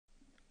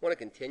want to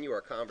continue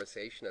our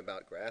conversation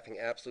about graphing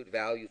absolute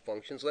value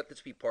functions. Let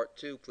this be part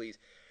 2, please.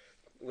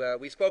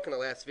 We spoke in the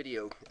last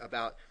video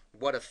about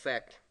what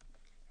effect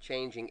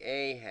changing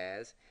A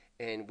has,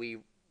 and we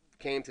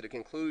came to the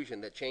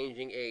conclusion that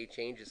changing A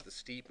changes the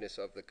steepness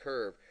of the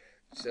curve.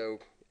 So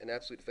an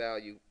absolute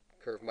value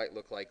curve might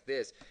look like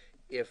this.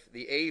 If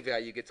the A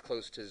value gets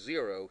close to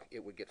 0,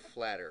 it would get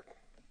flatter.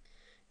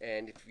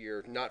 And if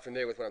you're not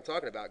familiar with what I'm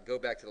talking about, go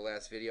back to the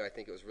last video. I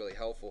think it was really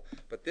helpful.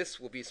 But this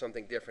will be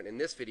something different. In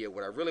this video,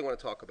 what I really want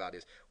to talk about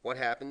is what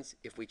happens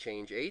if we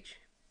change H,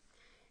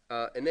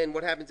 and then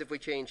what happens if we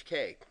change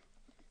K.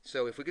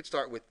 So if we could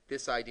start with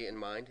this idea in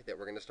mind, that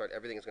we're going to start,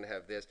 everything is going to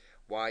have this,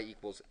 y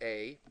equals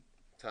A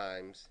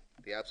times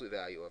the absolute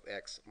value of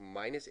x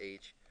minus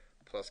H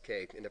plus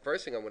K. And the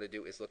first thing I want to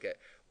do is look at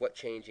what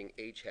changing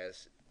H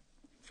has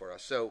for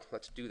us. So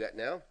let's do that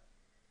now.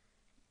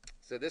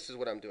 So this is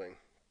what I'm doing.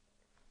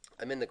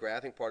 I'm in the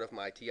graphing part of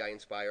my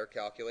Ti-nspire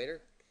calculator.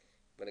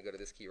 I'm going to go to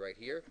this key right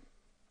here.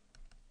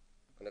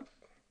 I'm going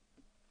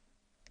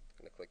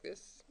to click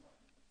this.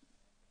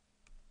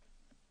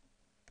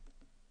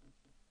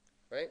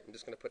 Right? I'm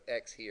just going to put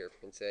x here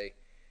and say,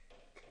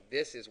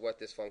 this is what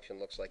this function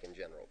looks like in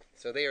general.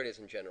 So there it is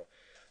in general.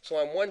 So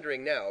I'm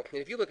wondering now,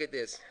 and if you look at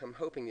this, I'm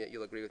hoping that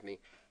you'll agree with me,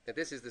 that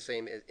this is the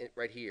same as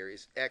right here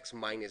is x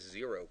minus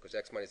 0, because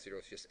x minus 0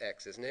 is just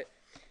x, isn't it?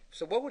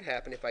 So what would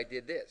happen if I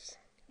did this?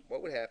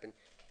 What would happen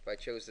if I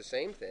chose the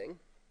same thing,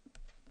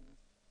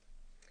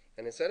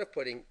 and instead of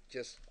putting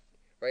just,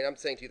 right, I'm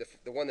saying to you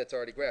the one that's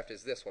already graphed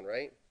is this one,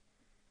 right?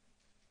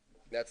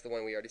 That's the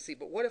one we already see.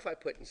 But what if I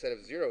put, instead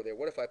of 0 there,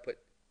 what if I put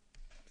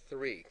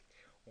 3?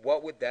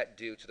 What would that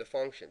do to the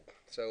function?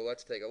 So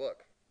let's take a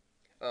look.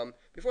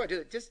 Before I do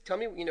that, just tell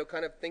me,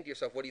 kind of think to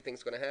yourself, what do you think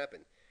is going to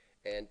happen?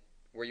 And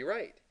were you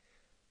right?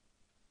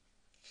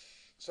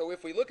 So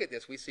if we look at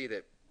this, we see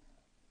that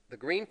the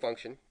green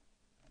function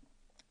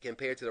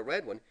compared to the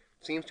red one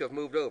seems to have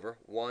moved over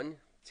 1,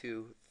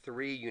 2,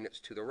 3 units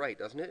to the right,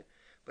 doesn't it?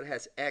 But it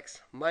has x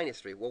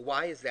minus 3. Well,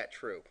 why is that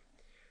true?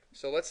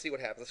 So let's see what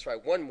happens. Let's try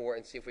one more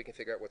and see if we can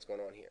figure out what's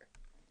going on here.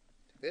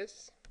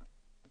 This.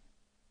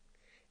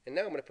 And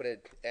now I'm going to put in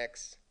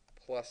x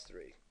plus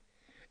 3.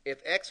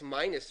 If x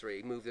minus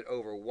 3 moved it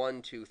over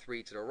 1, 2,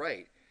 3 to the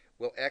right,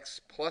 will x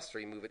plus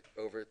 3 move it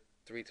over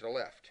 3 to the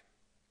left?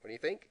 What do you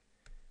think?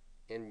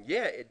 And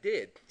yeah, it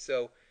did.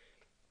 So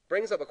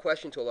brings up a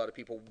question to a lot of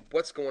people.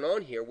 What's going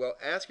on here? Well,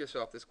 ask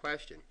yourself this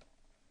question.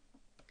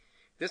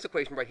 This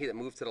equation right here that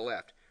moves to the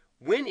left.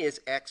 When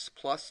is x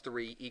plus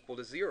 3 equal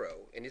to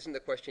 0? And isn't the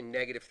question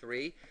negative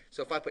 3?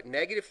 So if I put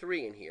negative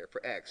 3 in here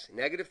for x,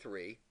 negative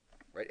 3,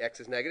 right,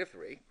 x is negative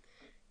 3.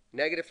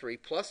 Negative 3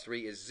 plus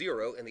 3 is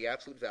 0, and the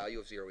absolute value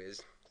of 0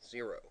 is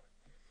 0.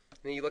 And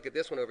then you look at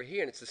this one over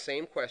here, and it's the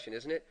same question,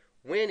 isn't it?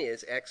 When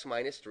is x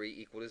minus 3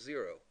 equal to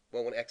 0?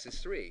 Well, when x is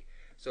 3.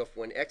 So if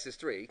when x is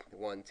 3,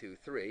 1, 2,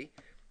 3,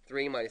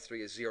 3 minus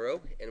 3 is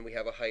 0, and we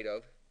have a height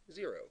of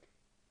 0.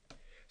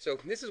 So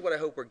this is what I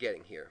hope we're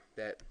getting here,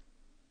 that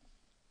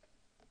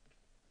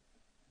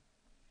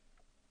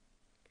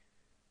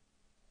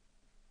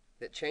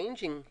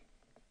changing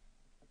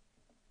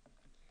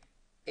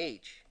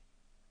H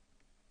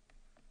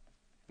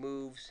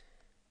moves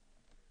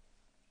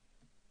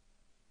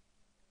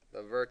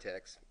the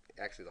vertex,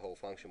 actually the whole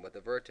function, but the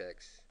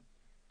vertex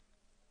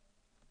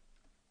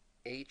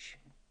H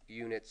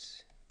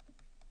units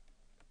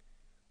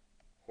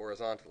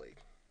horizontally.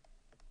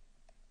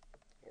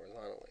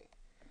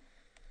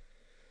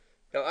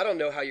 Now, I don't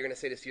know how you're going to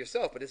say this to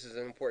yourself, but this is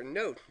an important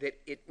note, that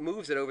it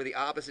moves it over the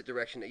opposite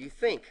direction that you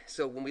think.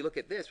 So when we look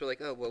at this, we're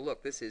like, oh, well,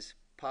 look, this is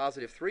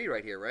positive 3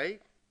 right here,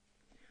 right?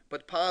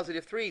 But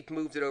positive 3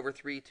 moves it over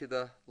 3 to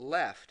the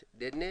left,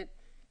 didn't it?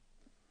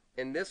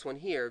 And this one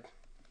here,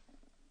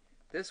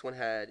 this one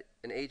had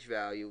an H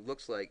value,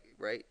 looks like,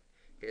 right?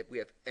 We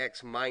have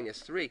x minus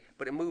 3,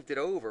 but it moved it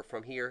over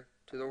from here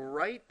to the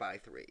right by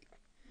 3.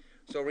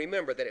 So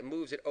remember that it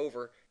moves it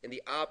over in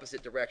the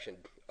opposite direction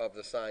of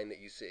the sign that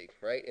you see,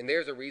 right? And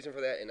there's a reason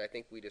for that, and I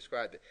think we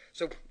described it.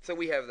 So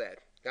we have that.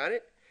 Got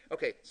it?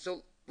 Okay,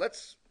 so what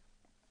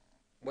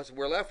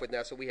we're left with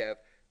now, so we have,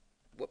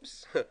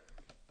 whoops,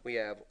 we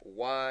have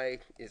y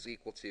is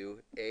equal to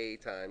a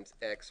times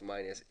x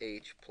minus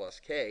h plus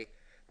k.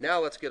 Now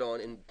let's get on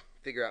and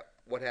figure out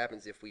what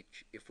happens if we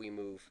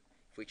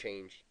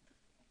change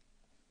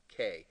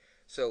k.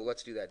 So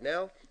let's do that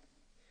now.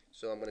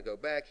 So I'm going to go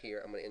back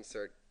here. I'm going to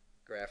insert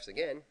graphs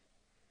again.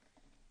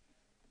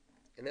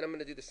 And then I'm going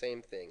to do the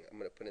same thing. I'm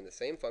going to put in the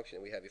same function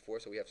that we had before,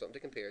 so we have something to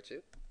compare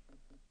to.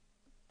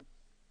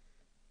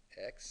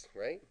 X,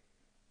 right?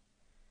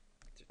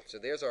 So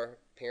there's our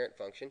parent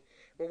function.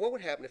 Well, what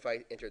would happen if I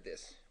entered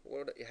this?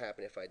 What would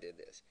happen if I did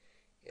this?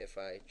 If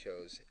I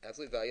chose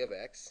absolute value of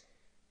x,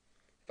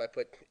 if I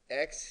put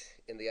x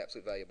in the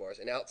absolute value bars,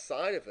 and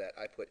outside of that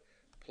I put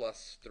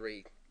plus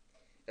 3,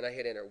 and I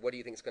hit enter, what do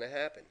you think is going to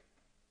happen?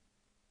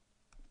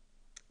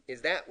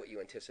 Is that what you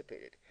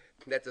anticipated?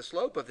 That the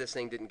slope of this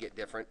thing didn't get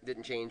different,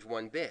 didn't change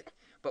one bit.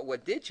 But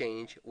what did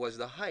change was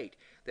the height.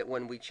 That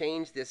when we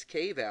changed this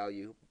k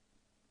value,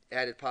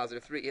 added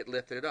positive 3, it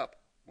lifted it up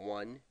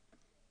 1,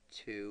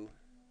 2,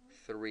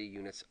 3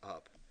 units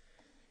up.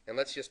 And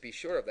let's just be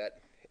sure of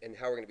that. And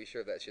how we're going to be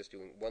sure of that is just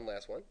doing one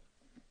last one.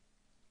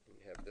 And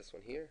you have this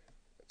one here.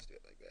 Let's do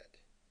it like that.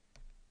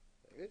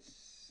 Like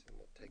this. And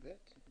we'll take that.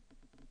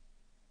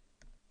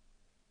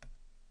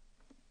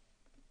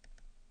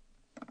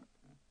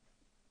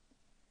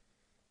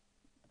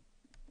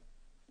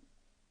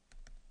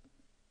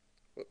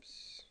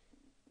 Whoops.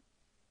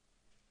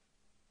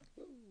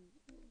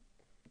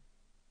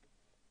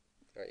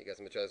 Alright, you guys,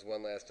 I'm going to try this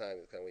one last time.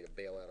 It's kind of way to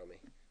bail out on me.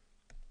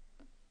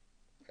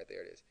 Right,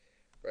 there it is.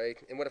 Right?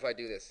 And what if I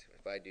do this?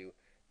 If I do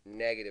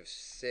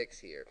 -6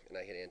 here, and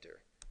I hit enter.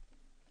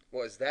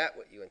 Well, is that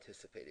what you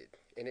anticipated?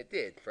 And it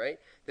did, right?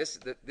 This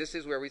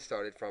is where we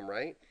started from,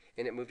 right?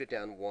 And it moved it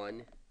down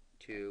 1,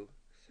 2,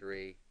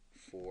 3,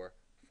 4,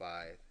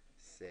 5,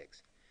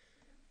 6.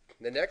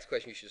 The next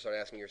question you should start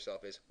asking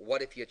yourself is,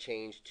 what if you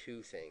change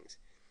two things?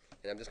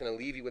 And I'm just going to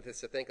leave you with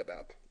this to think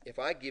about. If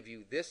I give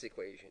you this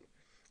equation,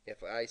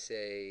 if I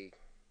say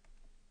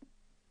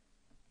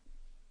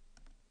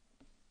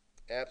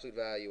absolute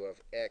value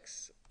of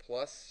x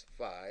plus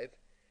 5,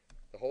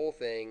 the whole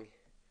thing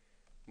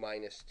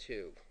minus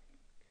 2,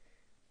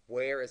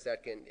 where is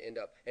that going to end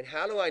up? And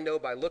how do I know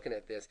by looking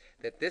at this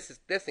that this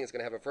thing is going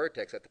to have a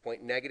vertex at the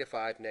point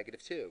 -5,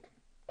 -2?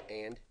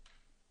 And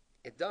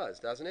it does,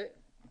 doesn't it?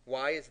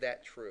 Why is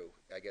that true?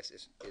 I guess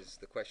is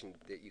the question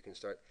that you can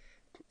start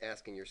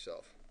asking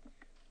yourself.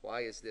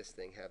 Why does this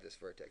thing have this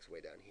vertex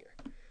way down here?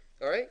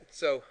 All right,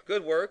 so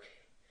good work.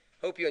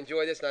 Hope you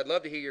enjoy this, and I'd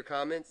love to hear your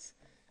comments.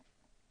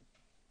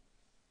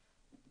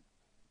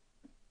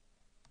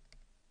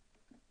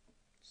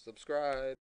 Subscribe.